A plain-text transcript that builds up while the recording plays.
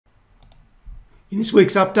In this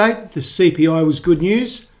week's update, the CPI was good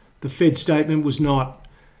news, the Fed statement was not.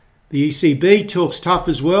 The ECB talks tough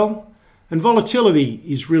as well, and volatility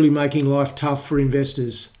is really making life tough for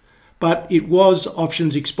investors. But it was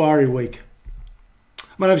options expiry week.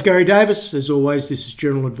 My name's Garry Davis. As always, this is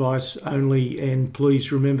general advice only, and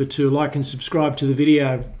please remember to like and subscribe to the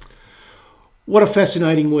video. What a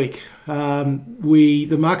fascinating week.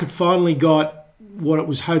 The market finally got what it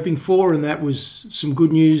was hoping for, and that was some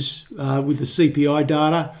good news with the CPI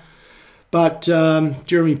data. But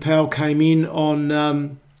Jeremy Powell came in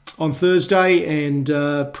on Thursday and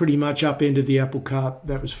pretty much upended the apple cart,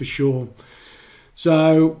 that was for sure.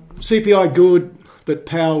 So CPI good, but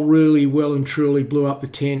Powell really well and truly blew up the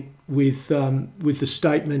tent with the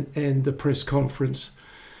statement and the press conference.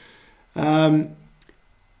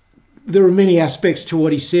 There are many aspects to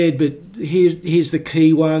what he said, but here's the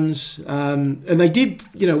key ones. And they did,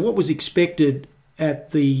 what was expected at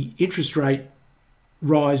the interest rate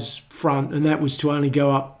rise front, and that was to only go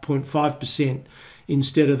up 0.5%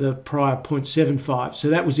 instead of the prior 0.75. So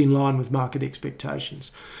that was in line with market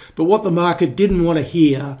expectations. But what the market didn't want to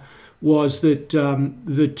hear was that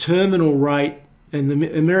the terminal rate, and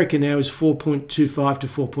the America now is 4.25 to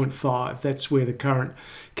 4.5. That's where the current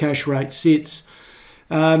cash rate sits.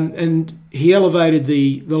 And he elevated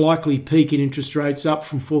the likely peak in interest rates up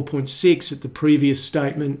from 4.6 at the previous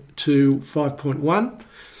statement to 5.1.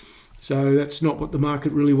 So that's not what the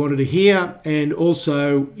market really wanted to hear, and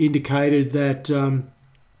also indicated that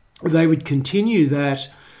they would continue that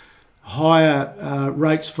higher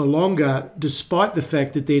rates for longer, despite the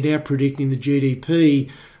fact that they're now predicting the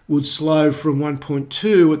GDP would slow from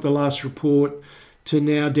 1.2 at the last report to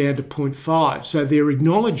now down to 0.5. So they're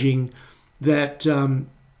acknowledging that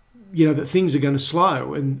that things are going to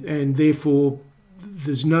slow, and therefore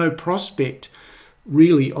there's no prospect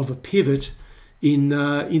really of a pivot in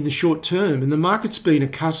the short term. And the market's been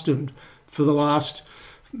accustomed for the last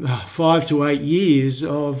 5 to 8 years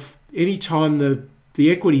of any time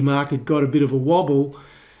the equity market got a bit of a wobble,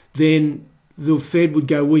 then the Fed would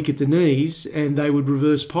go weak at the knees and they would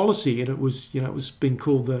reverse policy. And it was been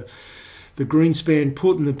called the Greenspan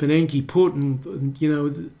put and the Bernanke put, and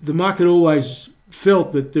the market always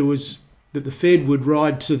felt that the Fed would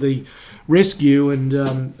ride to the rescue and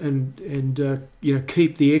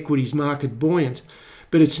keep the equities market buoyant.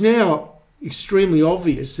 But it's now extremely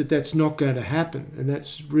obvious that that's not going to happen, and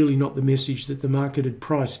that's really not the message that the market had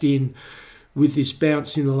priced in with this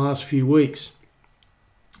bounce in the last few weeks.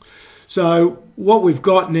 So what we've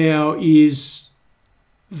got now is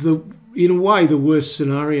in a way the worst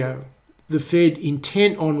scenario. The Fed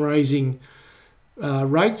intent on raising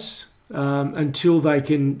rates until they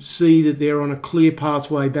can see that they're on a clear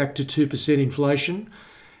pathway back to 2% inflation.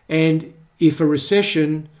 And if a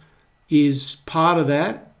recession is part of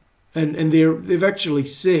that, and they've actually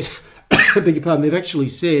said, I beg your pardon, they've actually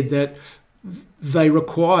said that they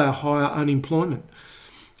require higher unemployment.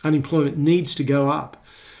 Unemployment needs to go up.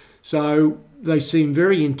 So they seem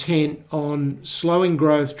very intent on slowing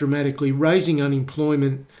growth dramatically, raising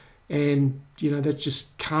unemployment, and that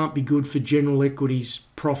just can't be good for general equities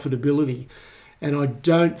profitability. And I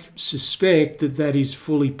don't suspect that is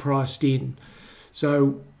fully priced in.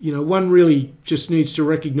 So, one really just needs to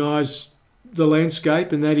recognise the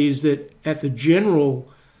landscape, and that is that at the general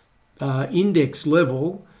index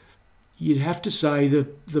level, you'd have to say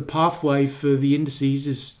that the pathway for the indices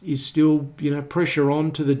is still, pressure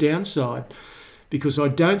on to the downside, because I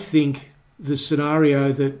don't think the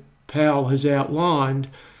scenario that Powell has outlined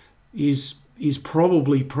is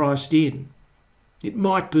probably priced in. It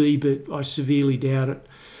might be, but I severely doubt it.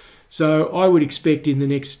 So I would expect in the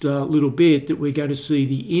next little bit that we're going to see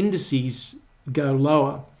the indices go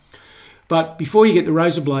lower. But before you get the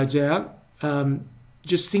razor blades out,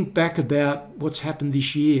 just think back about what's happened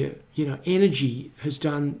this year. Energy has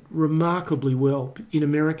done remarkably well in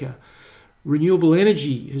America. Renewable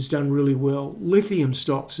energy has done really well. Lithium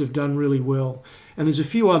stocks have done really well. And there's a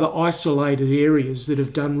few other isolated areas that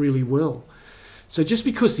have done really well. So just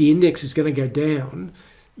because the index is going to go down,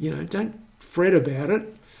 don't fret about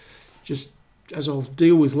it. Just, as I'll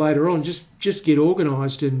deal with later on, just get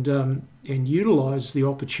organised and utilise the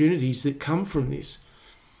opportunities that come from this.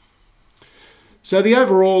 So the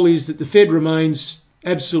overall is that the Fed remains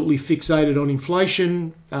absolutely fixated on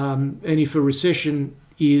inflation, and if a recession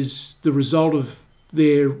is the result of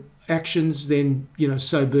their actions, then,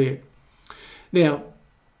 so be it. Now,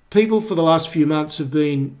 people for the last few months have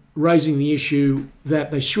been raising the issue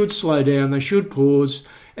that they should slow down, they should pause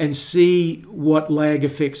and see what lag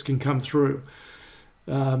effects can come through.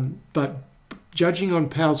 But judging on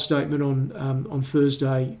Powell's statement on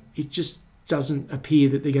Thursday, it just doesn't appear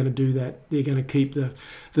that they're going to do that. They're going to keep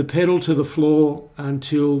the pedal to the floor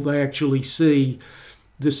until they actually see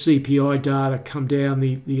the CPI data come down,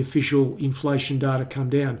 the official inflation data come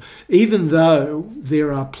down, even though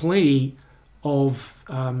there are plenty of,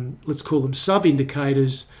 let's call them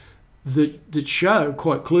sub-indicators that show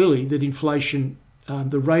quite clearly that inflation,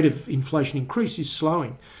 the rate of inflation increase is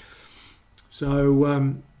slowing.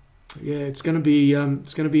 So it's going to be an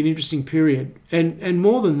interesting period, and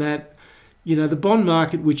more than that, the bond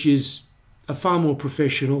market, which is a far more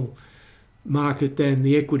professional market than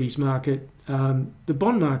the equities market, the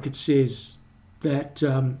bond market says that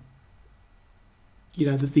that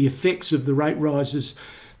the effects of the rate rises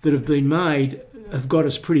that have been made have got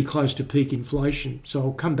us pretty close to peak inflation. So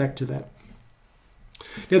I'll come back to that.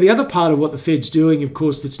 Now, the other part of what the Fed's doing, of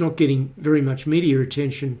course, that's not getting very much media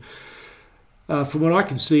attention, from what I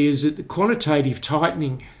can see, is that the quantitative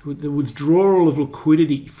tightening, the withdrawal of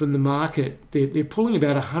liquidity from the market, they're pulling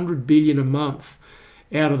about 100 billion a month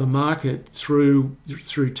out of the market through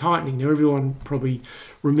tightening. Now, everyone probably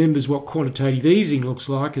remembers what quantitative easing looks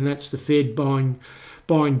like, and that's the Fed buying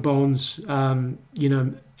bonds,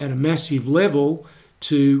 at a massive level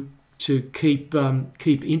to keep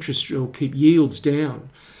interest or keep yields down.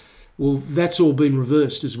 Well, that's all been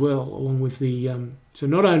reversed as well, along with the so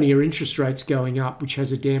not only are interest rates going up, which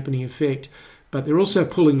has a dampening effect, but they're also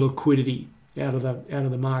pulling liquidity out of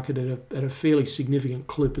the market at a fairly significant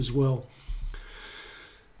clip as well.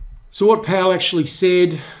 So what Powell actually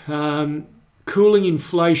said, cooling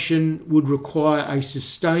inflation would require a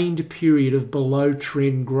sustained period of below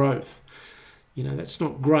trend growth. That's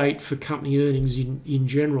not great for company earnings in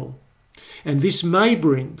general. And this may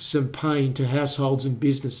bring some pain to households and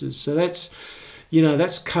businesses. So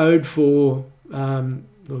that's code for, well,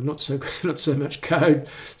 not so much code.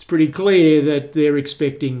 It's pretty clear that they're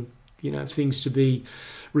expecting, things to be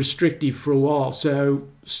restrictive for a while. So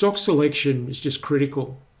stock selection is just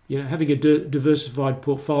critical. Having a diversified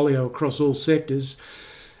portfolio across all sectors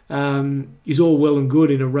is all well and good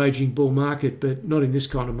in a raging bull market, but not in this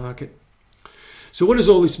kind of market. So what does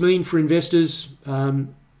all this mean for investors?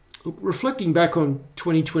 Reflecting back on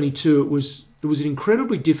 2022, it was an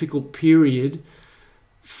incredibly difficult period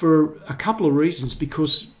for a couple of reasons,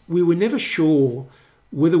 because we were never sure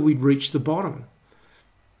whether we'd reach the bottom.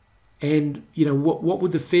 And, what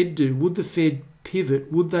would the Fed do? Would the Fed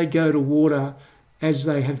pivot? Would they go to water as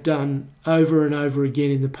they have done over and over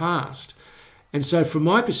again in the past? And so from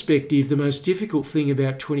my perspective, the most difficult thing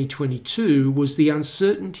about 2022 was the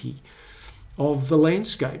uncertainty of the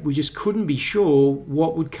landscape. We just couldn't be sure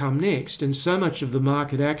what would come next. And so much of the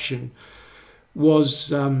market action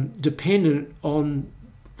was dependent on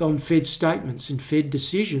Fed statements and Fed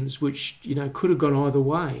decisions, which, could have gone either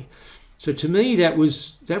way. So to me, that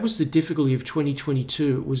was the difficulty of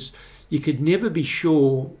 2022. It was, you could never be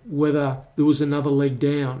sure whether there was another leg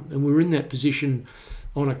down. And we were in that position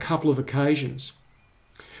on a couple of occasions.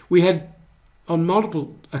 We had, on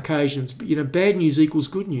multiple occasions, bad news equals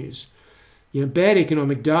good news. Bad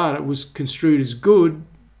economic data was construed as good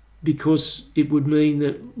because it would mean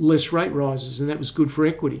that less rate rises, and that was good for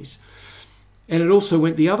equities. And it also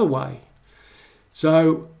went the other way.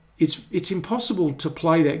 So it's impossible to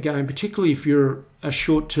play that game, particularly if you're a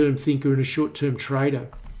short-term thinker and a short-term trader.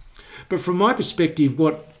 But from my perspective,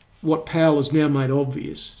 what Powell has now made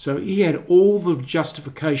obvious, so he had all the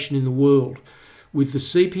justification in the world with the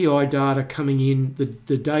CPI data coming in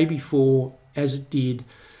the day before, as it did.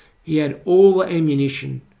 He had all the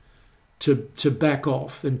ammunition to back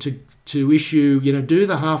off and to issue, do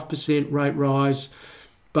the 0.5% rate rise,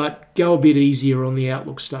 but go a bit easier on the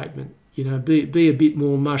outlook statement. Be a bit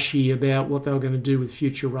more mushy about what they were going to do with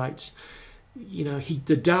future rates.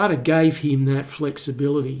 The data gave him that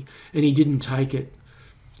flexibility, and he didn't take it.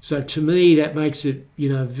 So to me, that makes it,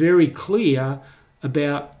 very clear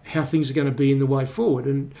about how things are going to be in the way forward.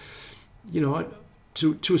 And,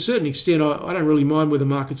 to a certain extent, I don't really mind whether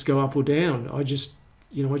markets go up or down. I just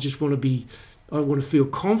want to feel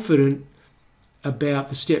confident about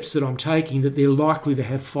the steps that I'm taking, that they're likely to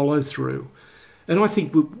have follow through. And I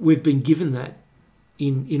think we've been given that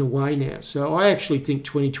in a way now. So I actually think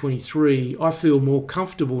 2023, I feel more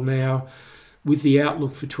comfortable now with the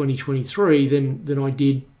outlook for 2023 than I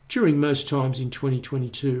did during most times in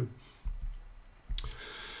 2022.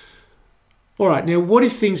 All right, now what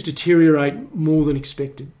if things deteriorate more than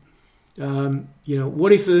expected?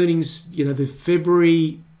 What if earnings, the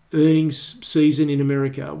February earnings season in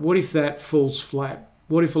America, what if that falls flat?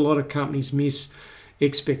 What if a lot of companies miss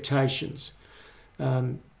expectations?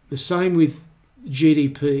 The same with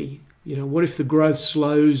GDP. What if the growth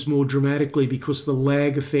slows more dramatically because the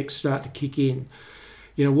lag effects start to kick in?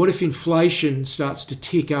 What if inflation starts to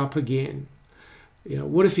tick up again?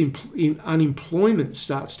 What if unemployment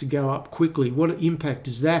starts to go up quickly? What impact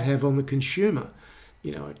does that have on the consumer?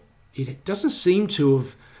 It doesn't seem to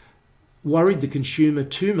have worried the consumer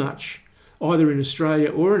too much, either in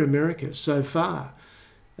Australia or in America so far,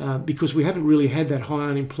 because we haven't really had that high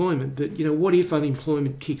unemployment. But, what if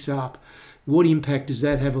unemployment kicks up? What impact does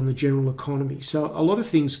that have on the general economy? So a lot of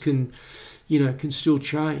things can still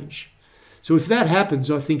change. So if that happens,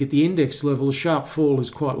 I think at the index level, a sharp fall is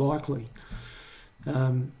quite likely.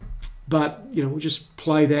 But, we'll just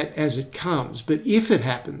play that as it comes. But if it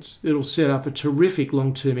happens, it'll set up a terrific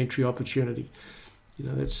long-term entry opportunity.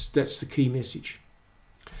 That's the key message.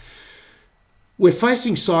 We're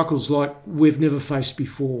facing cycles like we've never faced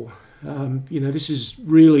before. This is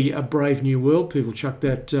really a brave new world. People chuck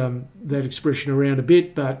that expression around a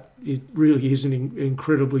bit, but it really is an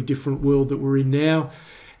incredibly different world that we're in now.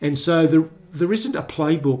 And so there isn't a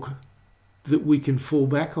playbook that we can fall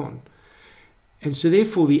back on. And so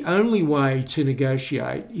therefore, the only way to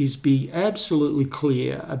negotiate is be absolutely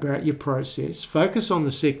clear about your process, focus on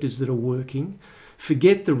the sectors that are working,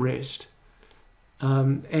 forget the rest,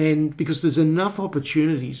 and because there's enough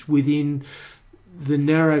opportunities within the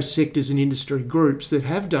narrow sectors and industry groups that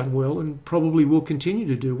have done well and probably will continue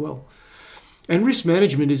to do well. And risk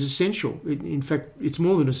management is essential. In fact, it's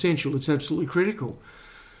more than essential, it's absolutely critical.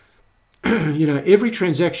 Every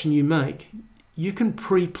transaction you make, you can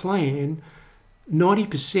pre-plan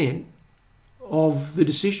 90% of the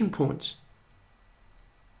decision points.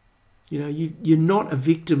 You're not a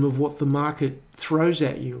victim of what the market throws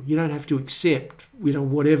at you. You don't have to accept,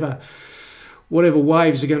 whatever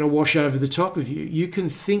waves are going to wash over the top of you. You can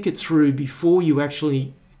think it through before you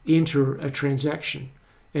actually enter a transaction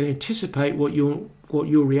and anticipate what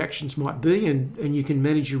your reactions might be, and you can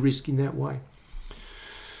manage your risk in that way.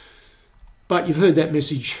 But you've heard that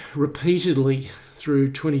message repeatedly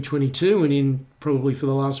through 2022 and in probably for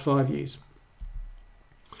the last 5 years.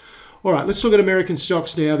 All right, let's look at American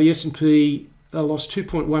stocks now. The S&P lost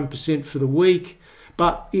 2.1% for the week,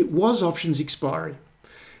 but it was options expiry.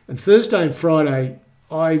 And Thursday and Friday,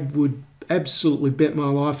 I would absolutely bet my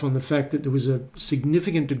life on the fact that there was a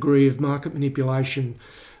significant degree of market manipulation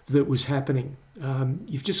that was happening.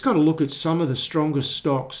 You've just got to look at some of the strongest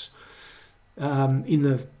stocks in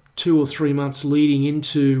the 2 or 3 months leading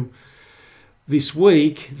into this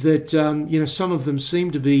week that, some of them seem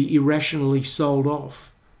to be irrationally sold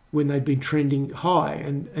off when they've been trending high,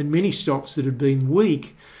 and many stocks that had been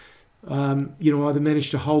weak, either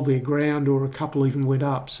managed to hold their ground or a couple even went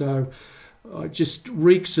up. So just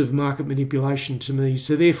reeks of market manipulation to me.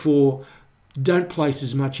 So therefore, don't place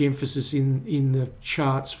as much emphasis in the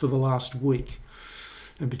charts for the last week,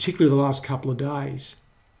 and particularly the last couple of days.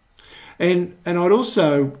 And I'd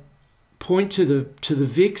also point to the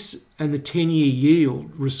VIX and the 10-year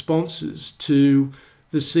yield responses to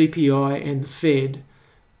the CPI and the Fed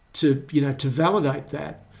to validate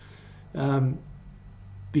that,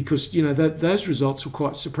 because those results were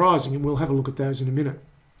quite surprising, and we'll have a look at those in a minute.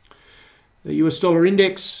 The US dollar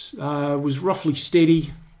index was roughly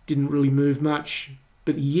steady, didn't really move much,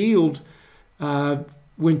 but the yield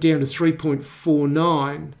went down to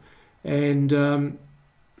 3.49, and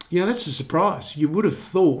that's a surprise. You would have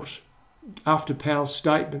thought after Powell's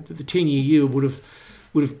statement that the 10-year yield would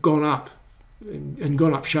have gone up and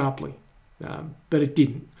gone up sharply, but it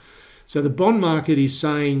didn't. So the bond market is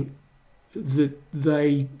saying that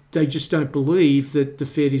they just don't believe that the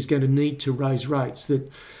Fed is going to need to raise rates,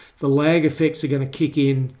 that the lag effects are going to kick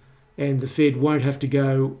in and the Fed won't have to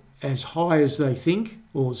go as high as they think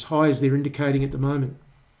or as high as they're indicating at the moment.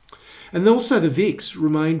 And also the VIX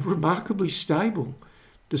remained remarkably stable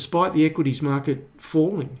despite the equities market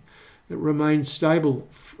falling. It remained stable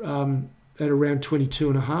at around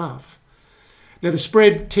 22.5. Now the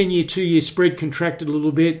spread, 10-year, 2-year spread contracted a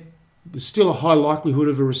little bit. There's still a high likelihood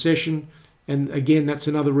of a recession. And again, that's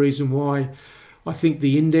another reason why I think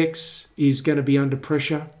the index is going to be under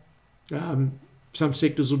pressure. Some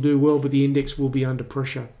sectors will do well, but the index will be under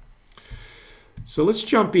pressure. So let's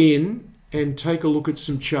jump in and take a look at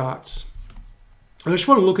some charts. I just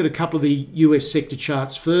want to look at a couple of the US sector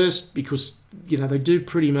charts first, because they do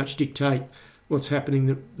pretty much dictate what's happening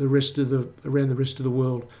around the rest of the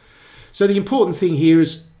world. So the important thing here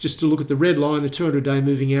is just to look at the red line, the 200-day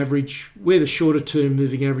moving average, where the shorter term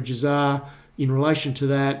moving averages are in relation to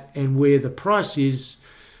that, and where the price is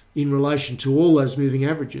in relation to all those moving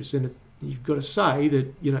averages. And you've got to say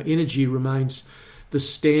that energy remains the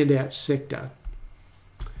standout sector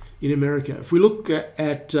in America. If we look at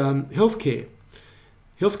healthcare,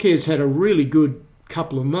 healthcare's had a really good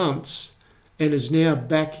couple of months, and is now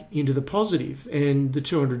back into the positive, and the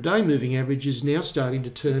 200-day moving average is now starting to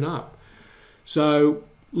turn up. So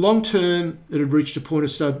long term, it had reached a point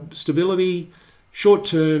of stability. Short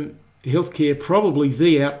term, healthcare probably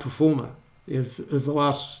the outperformer of the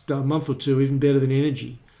last month or two, even better than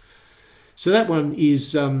energy. So that one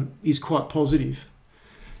is quite positive.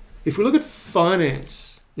 If we look at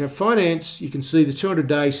finance, finance, you can see the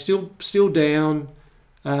 200-day still down.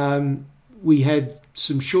 We had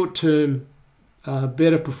some short-term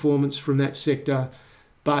better performance from that sector,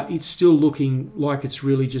 but it's still looking like it's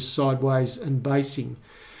really just sideways and basing.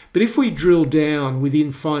 But if we drill down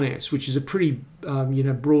within finance, which is a pretty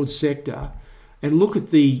broad sector, and look at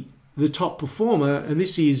the top performer, and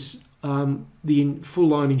this is the full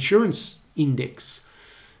line insurance index,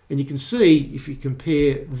 and you can see if you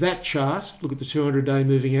compare that chart, look at the 200-day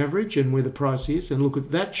moving average and where the price is, and look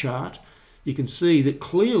at that chart, you can see that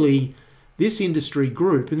clearly this industry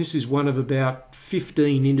group, and this is one of about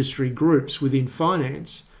 15 industry groups within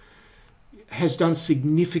finance, has done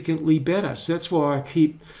significantly better. So that's why I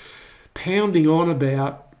keep pounding on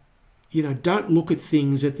about, don't look at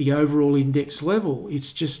things at the overall index level.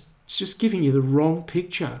 It's just giving you the wrong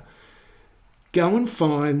picture. Go and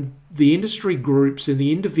find the industry groups and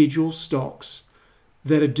the individual stocks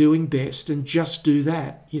that are doing best and just do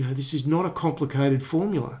that. This is not a complicated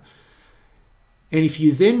formula. And if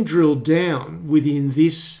you then drill down within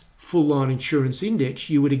this full line insurance index,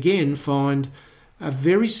 you would again find a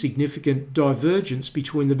very significant divergence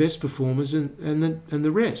between the best performers and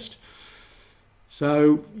the rest.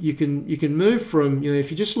 So you can move from,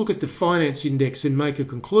 if you just look at the finance index and make a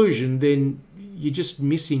conclusion, then you're just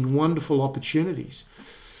missing wonderful opportunities.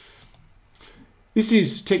 This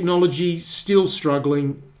is technology, still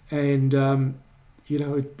struggling, and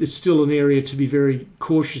it's still an area to be very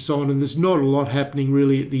cautious on, and there's not a lot happening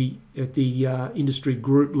really at the industry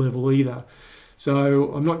group level either.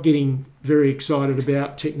 So I'm not getting very excited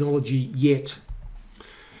about technology yet.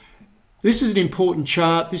 This is an important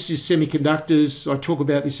chart. This is semiconductors. I talk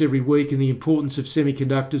about this every week, and the importance of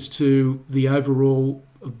semiconductors to the overall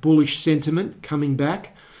bullish sentiment coming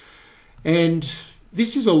back. And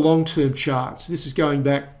this is a long-term chart. So this is going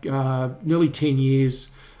back nearly 10 years.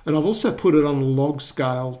 And I've also put it on a log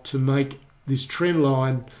scale to make this trend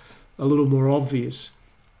line a little more obvious.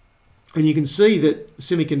 And you can see that the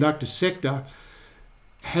semiconductor sector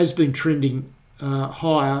has been trending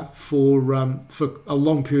higher for a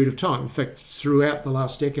long period of time, in fact, throughout the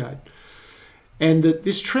last decade. And that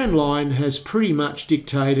this trend line has pretty much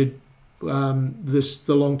dictated the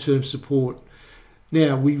long-term support.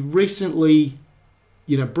 Now, we recently,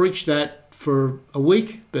 breached that for a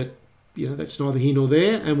week, but that's neither here nor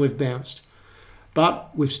there, and we've bounced.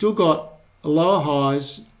 But we've still got lower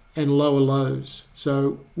highs and lower lows.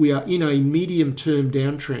 So we are in a medium-term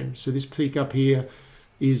downtrend. So this peak up here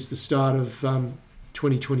is the start of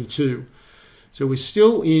 2022. So we're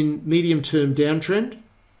still in medium-term downtrend.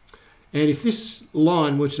 And if this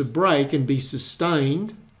line were to break and be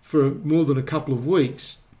sustained for more than a couple of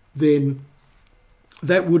weeks, then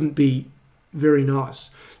that wouldn't be very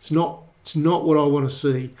nice. It's not what I want to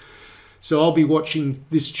see. So I'll be watching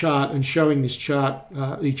this chart and showing this chart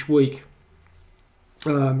each week,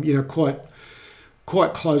 quite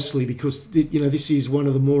closely, because this is one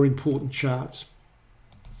of the more important charts.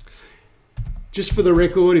 Just for the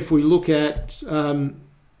record, if we look at, I'll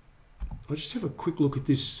just have a quick look at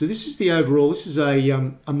this. So this is the overall. This is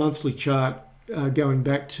a monthly chart going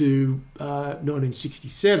back to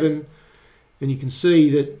 1967. And you can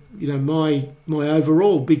see that, my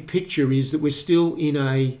overall big picture is that we're still in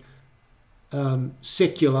a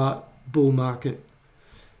secular bull market.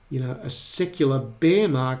 A secular bear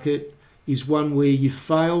market is one where you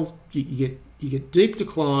fail, you get deep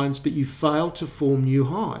declines, but you fail to form new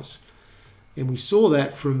highs. And we saw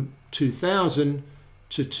that from 2000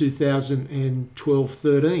 to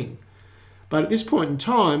 2012-13. But at this point in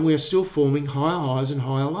time, we're still forming higher highs and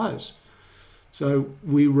higher lows. So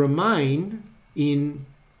we remain in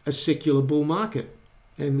a secular bull market.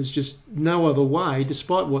 And there's just no other way,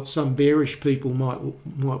 despite what some bearish people might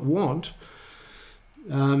want,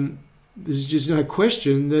 there's just no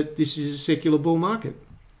question that this is a secular bull market.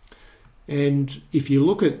 And if you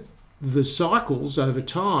look at the cycles over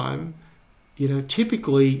time,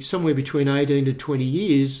 typically somewhere between 18 to 20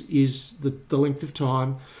 years is the length of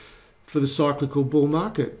time for the cyclical bull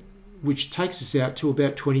market, which takes us out to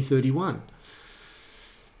about 2031.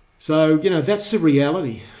 So, that's the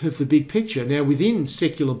reality of the big picture. Now, within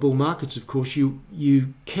secular bull markets, of course,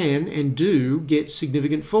 you can and do get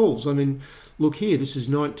significant falls. I mean, look here, this is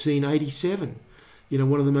 1987.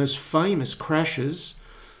 One of the most famous crashes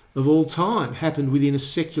of all time happened within a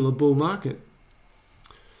secular bull market.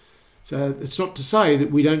 So it's not to say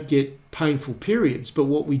that we don't get painful periods, but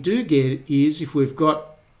what we do get is if we've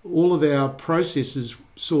got all of our processes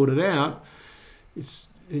sorted out,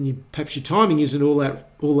 perhaps your timing isn't all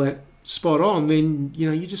that spot on, then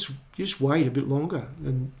you just wait a bit longer,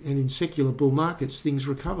 and in secular bull markets things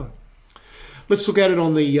recover. Let's look at it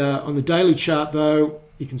on the daily chart though.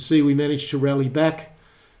 You can see we managed to rally back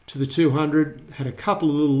to the 200, had a couple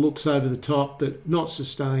of little looks over the top, but not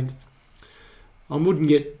sustained. I wouldn't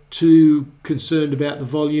get too concerned about the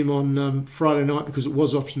volume on Friday night because it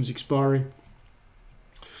was options expiry.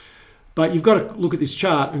 But you've got to look at this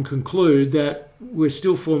chart and conclude that we're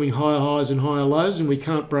still forming higher highs and higher lows, and we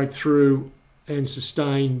can't break through and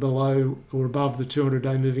sustain below or above the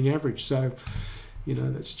 200-day moving average. So,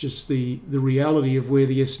 that's just the reality of where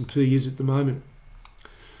the S&P is at the moment.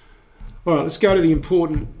 All right, let's go to the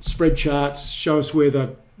important spread charts, show us where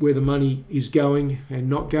the money is going and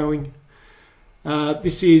not going.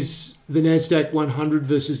 This is the NASDAQ 100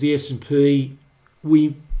 versus the S&P.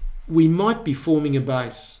 We might be forming a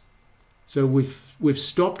base. So we've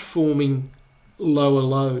stopped forming lower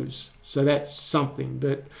lows. So that's something.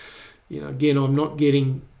 But again, I'm not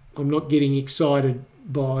getting excited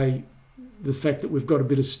by the fact that we've got a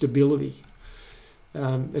bit of stability.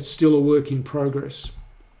 It's still a work in progress.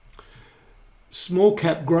 Small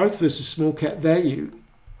cap growth versus small cap value.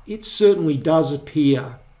 It certainly does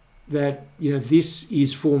appear that this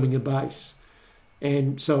is forming a base,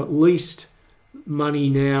 and so at least money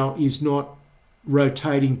now is not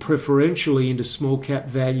rotating preferentially into small cap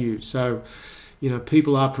value. So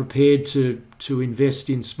people are prepared to invest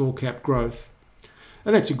in small cap growth,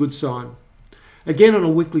 and that's a good sign. Again, on a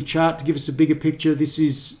weekly chart, to give us a bigger picture, this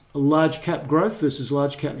is a large cap growth versus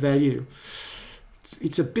large cap value.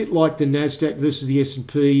 It's a bit like the NASDAQ versus the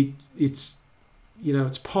S&P. It's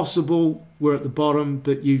possible we're at the bottom,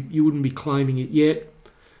 but you wouldn't be claiming it yet.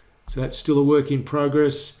 So that's still a work in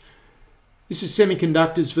progress. This is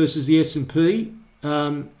semiconductors versus the S&P.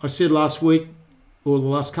 I said last week, or the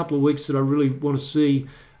last couple of weeks, that I really want to see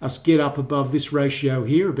us get up above this ratio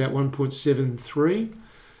here, about 1.73.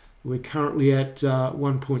 We're currently at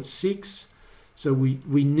 1.6. So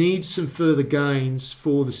we need some further gains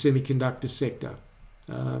for the semiconductor sector.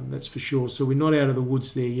 That's for sure. So we're not out of the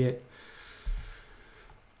woods there yet.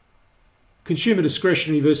 Consumer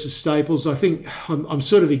discretionary versus staples. I think I'm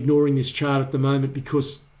sort of ignoring this chart at the moment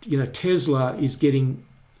because Tesla is getting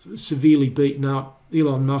severely beaten up.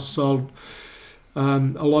 Elon Musk sold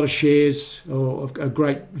a lot of shares, or a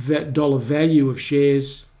great dollar value of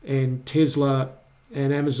shares, and Tesla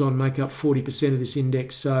and Amazon make up 40% of this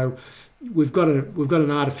index. So we've got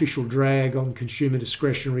an artificial drag on consumer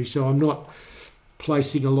discretionary. So I'm not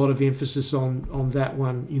placing a lot of emphasis on that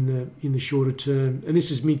one in the shorter term. And this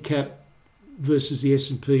is mid cap versus the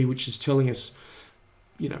S&P, which is telling us,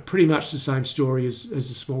 pretty much the same story as the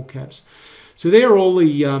small caps. So they're all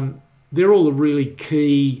the really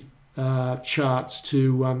key charts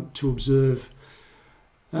to observe.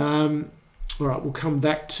 All right, we'll come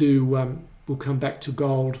back to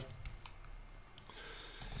gold.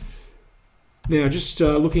 Now, just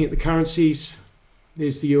looking at the currencies,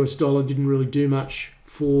 there's the US dollar, didn't really do much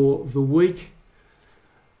for the week.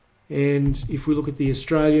 And if we look at the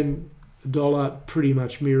Australian dollar, pretty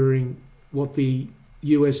much mirroring what the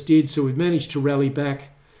US did. So we've managed to rally back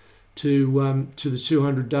to the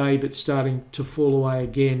 200-day, but starting to fall away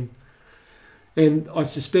again. And I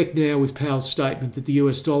suspect now with Powell's statement that the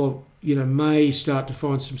US dollar, may start to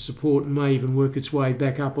find some support and may even work its way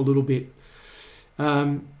back up a little bit.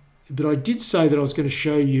 But I did say that I was going to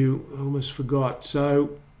show you, I almost forgot.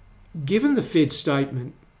 So given the Fed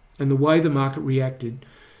statement and the way the market reacted,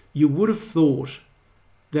 you would have thought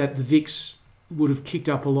that the VIX would have kicked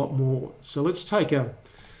up a lot more. So let's take a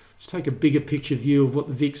bigger picture view of what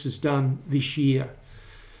the VIX has done this year.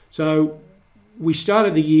 So we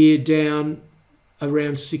started the year down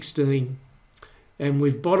around 16, and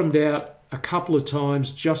we've bottomed out a couple of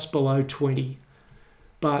times just below 20.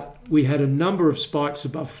 But we had a number of spikes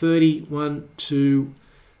above 30, 1, 2,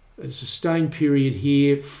 a sustained period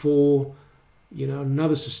here, 4,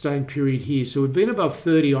 another sustained period here. So we've been above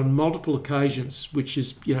 30 on multiple occasions, which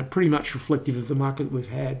is, pretty much reflective of the market that we've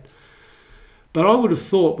had. But I would have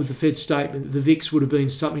thought with the Fed statement that the VIX would have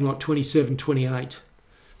been something like 27, 28.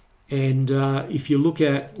 And if you look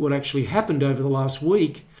at what actually happened over the last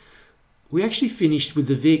week, we actually finished with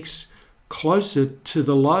the VIX closer to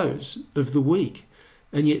the lows of the week.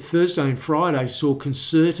 And yet Thursday and Friday saw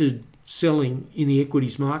concerted selling in the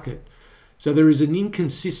equities market. So there is an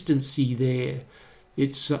inconsistency there.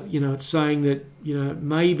 It's it's saying that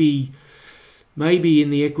maybe in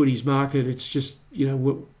the equities market it's just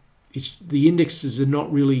it's the indexes are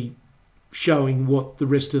not really showing what the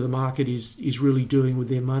rest of the market is really doing with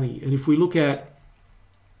their money. And if we look at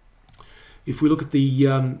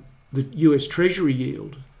the US Treasury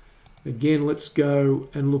yield, again, let's go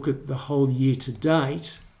and look at the whole year to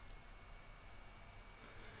date.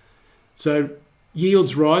 So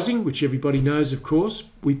yields rising, which everybody knows, of course.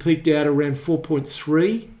 We peaked out around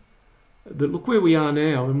 4.3, but look where we are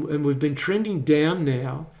now, and we've been trending down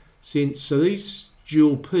now since, so these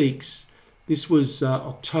dual peaks, this was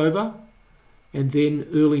October and then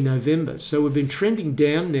early November. So we've been trending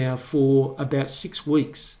down now for about 6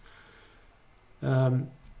 weeks. And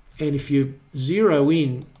if you zero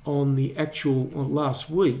in on the actual on last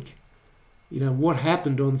week, you know, what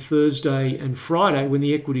happened on Thursday and Friday when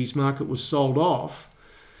the equities market was sold off,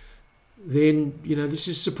 then, you know, this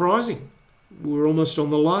is surprising. We're almost on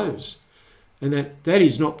the lows. And that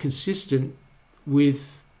is not consistent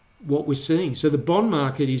with what we're seeing. So the bond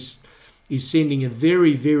market is sending a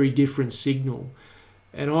very, very different signal.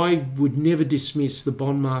 And I would never dismiss the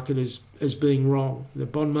bond market as being wrong. The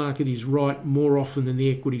bond market is right more often than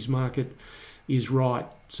the equities market is right.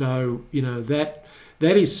 So, you know, that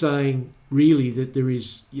is saying really that there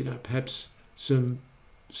is, you know, perhaps some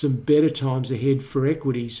better times ahead for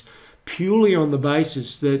equities, purely on the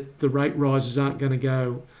basis that the rate rises aren't going to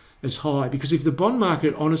go as high. Because if the bond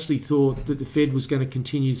market honestly thought that the Fed was going to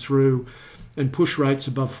continue through and push rates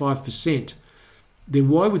above 5%, then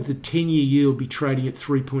why would the 10-year yield be trading at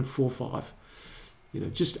 3.45? You know,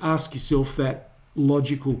 just ask yourself that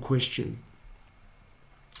logical question.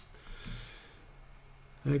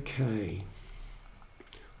 Okay.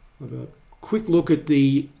 Have a quick look at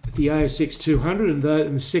the ASX 200 and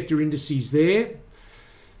the sector indices there.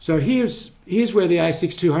 So here's where the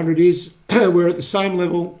ASX 200 is. We're at the same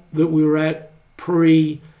level that we were at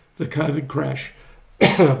pre the COVID crash.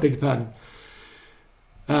 Beg your pardon.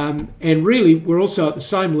 And really, we're also at the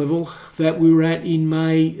same level that we were at in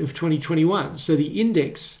May of 2021. So the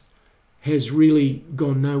index has really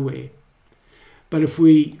gone nowhere. But if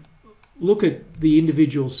we look at the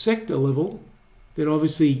individual sector level, then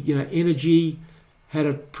obviously, you know, energy had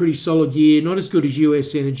a pretty solid year. Not as good as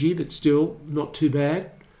US energy, but still not too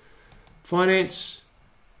bad. Finance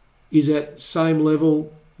is at the same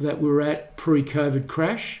level that we were at pre-COVID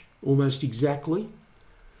crash, almost exactly.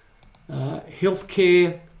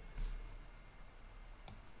 Healthcare,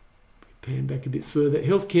 pan back a bit further.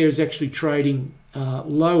 Healthcare is actually trading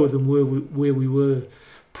lower than where we were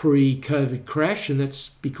pre-COVID crash, and that's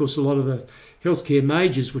because a lot of the healthcare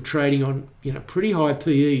majors were trading on, you know, pretty high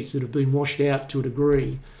PEs that have been washed out to a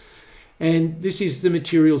degree. And this is the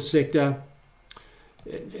materials sector,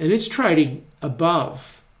 and it's trading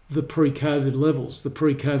above the pre-COVID levels, the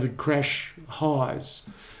pre-COVID crash highs.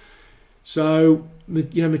 So,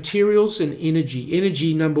 you know, materials and energy.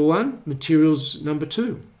 Energy number one, materials number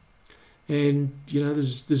two. And, you know,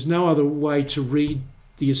 there's no other way to read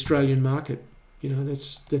the Australian market. You know,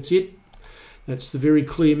 that's it. That's the very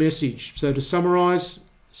clear message. So to summarise,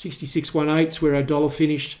 66.18 is where our dollar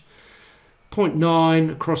finished.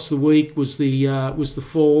 0.9 across the week was the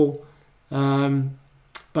fall.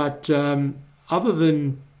 But other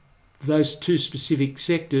than those two specific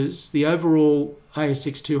sectors, the overall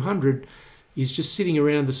ASX 200 is just sitting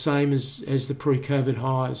around the same as the pre-COVID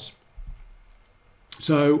highs.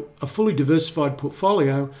 So a fully diversified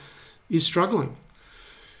portfolio is struggling.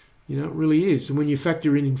 You know, it really is. And when you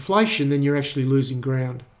factor in inflation, then you're actually losing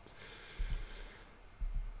ground.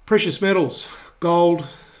 Precious metals, gold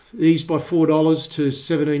eased by $4 to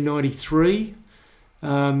 $17.93.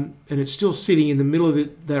 And it's still sitting in the middle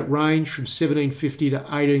of that range from $17.50 to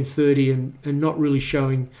 $18.30 and not really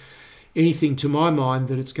showing anything to my mind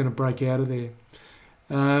that it's going to break out of there.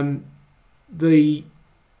 The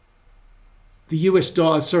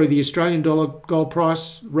the Australian dollar gold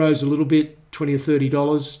price rose a little bit, $20 or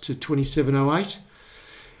 $30 to $27.08.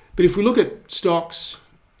 But if we look at stocks,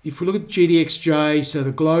 if we look at GDXJ, so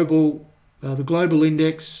the global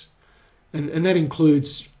index, and that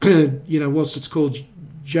includes, you know, whilst it's called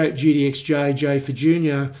GDXJ, J for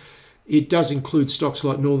junior, it does include stocks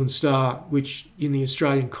like Northern Star, which in the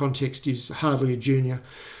Australian context is hardly a junior.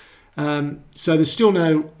 So there's still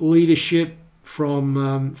no leadership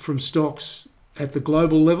from stocks at the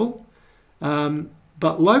global level.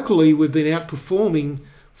 But locally, we've been outperforming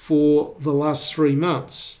for the last 3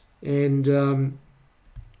 months. And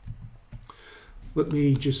let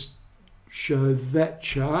me just show that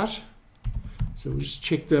chart. So we'll just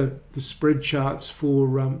check the spread charts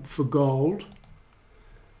for gold.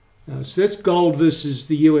 So that's gold versus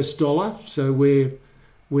the US dollar. So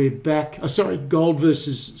we're back. Gold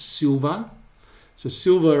versus silver. So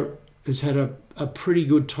silver has had a pretty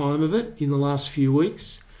good time of it in the last few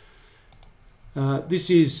weeks. This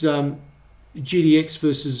is GDX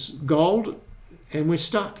versus gold, and we're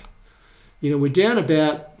stuck. We're down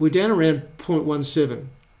around 0.17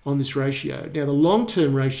 on this ratio. Now the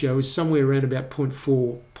long-term ratio is somewhere around about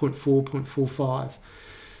 0.45.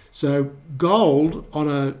 So gold on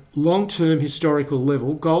a long-term historical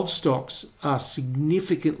level, gold stocks are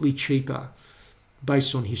significantly cheaper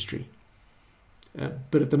based on history.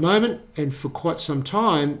 But at the moment, and for quite some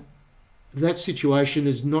time, that situation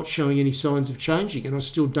is not showing any signs of changing, and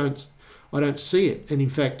I don't see it. And in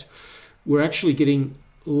fact, we're actually getting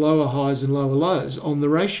lower highs and lower lows on the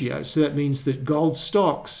ratio. So that means that gold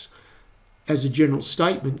stocks, as a general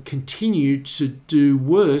statement, continue to do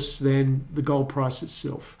worse than the gold price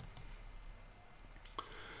itself.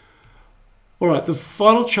 All right, the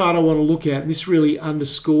final chart I want to look at, and this really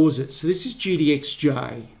underscores it. So this is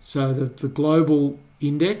GDXJ, so the global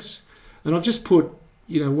index. And I've just put,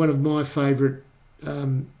 one of my favourite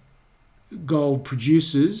gold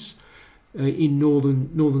producers in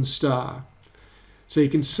Northern Star. So you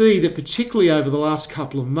can see that particularly over the last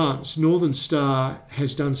couple of months, Northern Star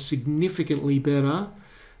has done significantly better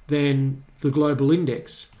than the global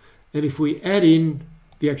index. And if we add in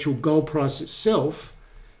the actual gold price itself,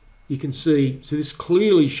 you can see, so this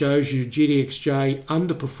clearly shows you GDXJ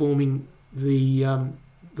underperforming the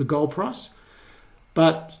gold price.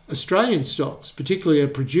 But Australian stocks, particularly a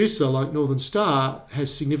producer like Northern Star,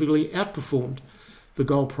 has significantly outperformed the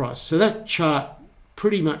gold price. So that chart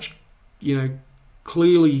pretty much,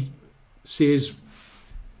 clearly says,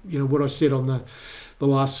 what I said on the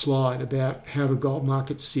last slide about how the gold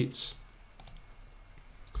market sits.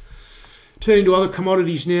 Turning to other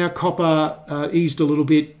commodities now, copper eased a little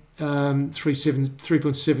bit,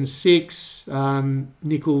 3.76,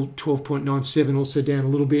 nickel 12.97, also down a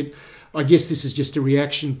little bit. I guess this is just a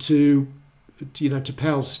reaction to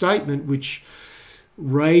Powell's statement, which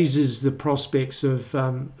raises the prospects of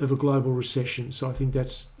a global recession. So I think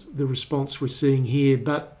that's the response we're seeing here.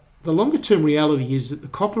 But the longer term reality is that the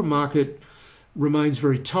copper market remains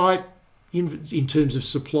very tight in terms of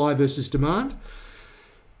supply versus demand.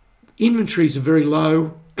 Inventories are very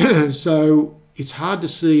low, so it's hard to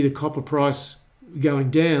see the copper price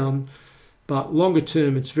going down, but longer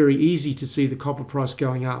term it's very easy to see the copper price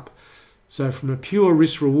going up. So from a pure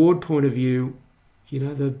risk reward point of view,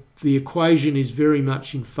 the equation is very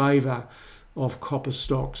much in favour of copper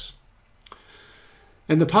stocks.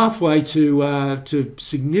 And the pathway to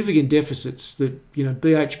significant deficits that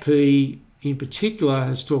BHP in particular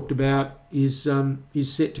has talked about is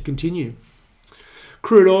set to continue.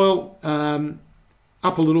 Crude oil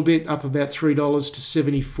up a little bit, up about $3 to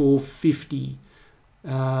 $74.50,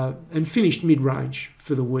 and finished mid-range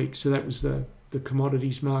for the week. So that was the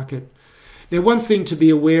commodities market. Now, one thing to be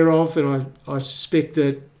aware of, and I suspect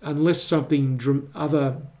that unless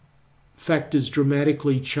other factors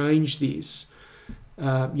dramatically change this,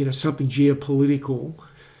 something geopolitical,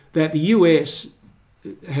 that the US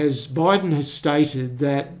Biden has stated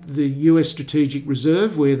that the US Strategic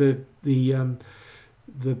Reserve, where the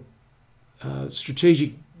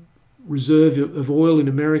strategic reserve of oil in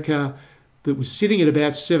America that was sitting at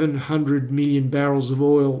about 700 million barrels of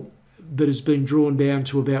oil, but has been drawn down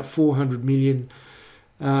to about 400 million,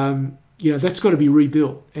 that's got to be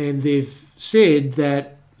rebuilt. And they've said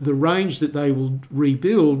that the range that they will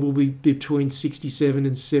rebuild will be between 67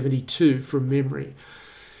 and 72 from memory.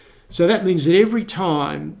 So that means that every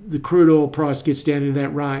time the crude oil price gets down into that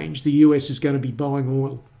range, the US is going to be buying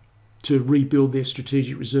oil to rebuild their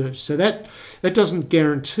strategic reserves. So that doesn't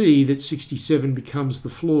guarantee that 67 becomes the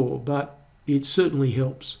floor, but it certainly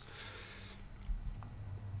helps.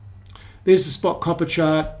 There's the spot copper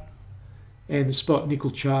chart and the spot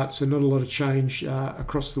nickel chart, so not a lot of change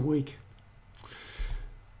across the week.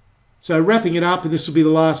 So wrapping it up, and this will be the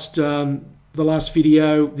last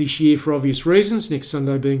video this year for obvious reasons, next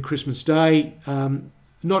Sunday being Christmas Day.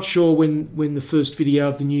 Not sure when the first video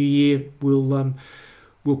of the new year will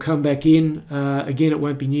come back in. Again, it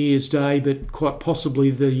won't be New Year's Day, but quite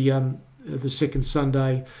possibly the second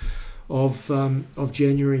Sunday of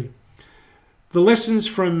January. The lessons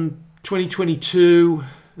from 2022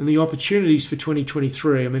 and the opportunities for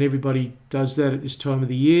 2023. I mean, everybody does that at this time of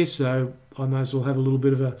the year, so I may as well have a little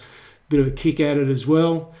bit of a kick at it as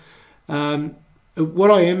well. What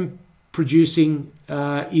I am producing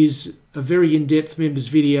is a very in-depth members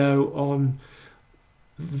video on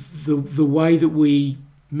the way that we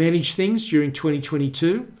manage things during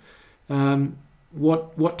 2022,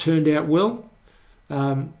 what turned out well,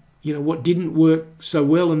 what didn't work so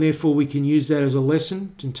well, and therefore we can use that as a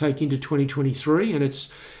lesson to take into 2023. And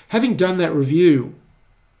it's having done that review,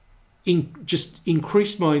 just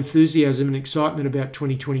increased my enthusiasm and excitement about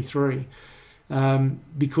 2023.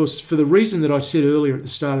 because for the reason that I said earlier at the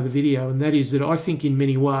start of the video, and that is that I think in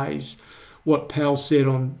many ways what Powell said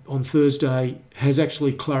on Thursday has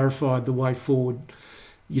actually clarified the way forward,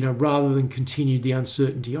 rather than continued the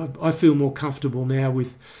uncertainty. I feel more comfortable now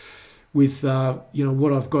with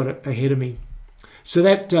what I've got ahead of me. So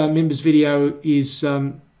that members video is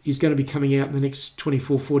going to be coming out in the next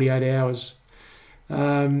 48 hours.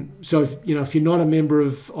 So if you're not a member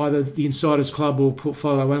of either the Insiders Club or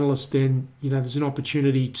Portfolio Analyst, then there's an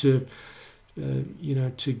opportunity to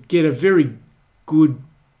get a very good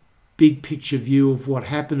big picture view of what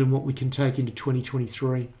happened and what we can take into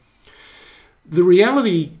 2023. The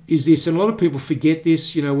reality is this, and a lot of people forget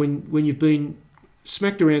this, when you've been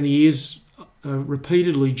smacked around the ears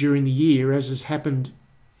repeatedly during the year, as has happened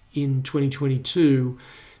in 2022,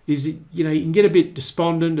 is that, you can get a bit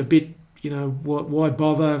despondent, a bit, why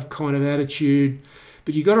bother kind of attitude.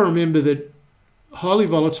 But you've got to remember that highly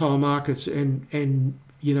volatile markets and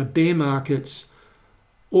bear markets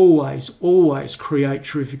always create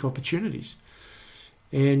terrific opportunities.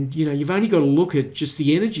 And, you've only got to look at just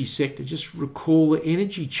the energy sector. Just recall the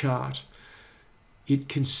energy chart. It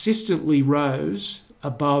consistently rose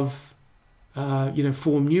above,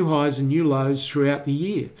 formed new highs and new lows throughout the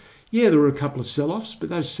year. Yeah, there were a couple of sell-offs, but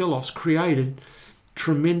those sell-offs created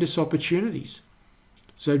tremendous opportunities.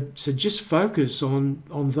 So just focus on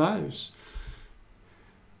those.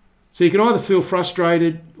 So you can either feel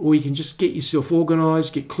frustrated, or you can just get yourself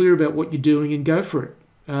organised, get clear about what you're doing, and go for it.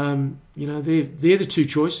 They're the two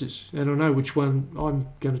choices, and I know which one I'm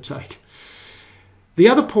going to take. The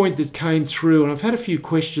other point that came through, and I've had a few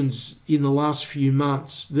questions in the last few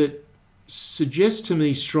months that suggest to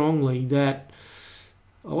me strongly that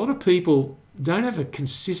a lot of people don't have a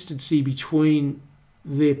consistency between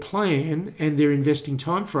their plan and their investing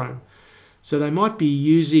time frame. So they might be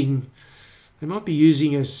using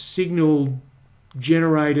a signal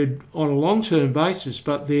generated on a long-term basis,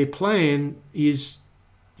 but their plan is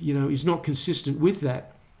not consistent with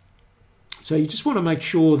that. So you just want to make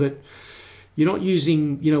sure that you're not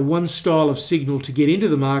using, one style of signal to get into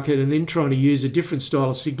the market and then trying to use a different style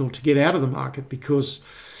of signal to get out of the market, because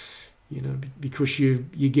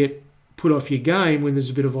you get put off your game when there's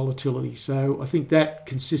a bit of volatility. So I think that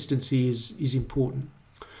consistency is important.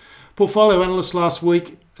 Portfolio Analyst last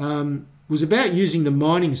week was about using the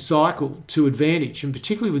mining cycle to advantage, and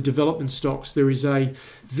particularly with development stocks, there is a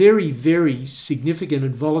very, very significant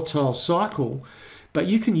and volatile cycle, but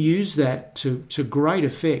you can use that to great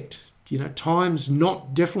effect. Times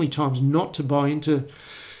not to buy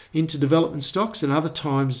into development stocks, and other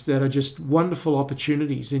times that are just wonderful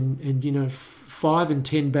opportunities, and 5 and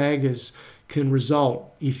 10 baggers can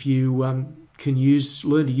result if you learn to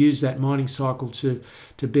use that mining cycle to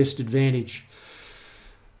best advantage.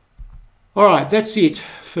 All right, that's it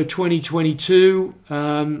for 2022.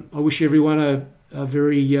 I wish everyone a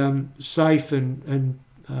very safe and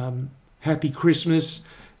happy Christmas,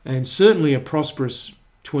 and certainly a prosperous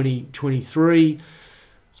 2023.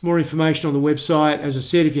 There's more information on the website. As I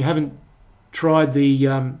said, if you haven't tried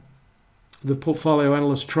the Portfolio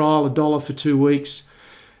Analyst trial, $1 for 2 weeks,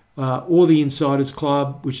 or the Insiders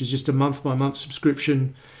Club, which is just a month-by-month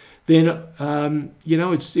subscription, then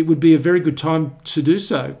it would be a very good time to do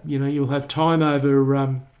so. You'll have time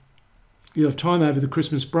over the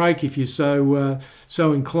Christmas break if you're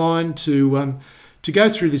so inclined to go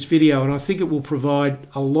through this video, and I think it will provide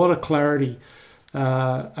a lot of clarity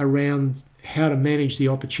around how to manage the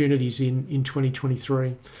opportunities in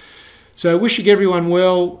 2023. So wishing everyone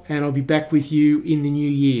well, and I'll be back with you in the new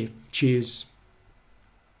year. Cheers.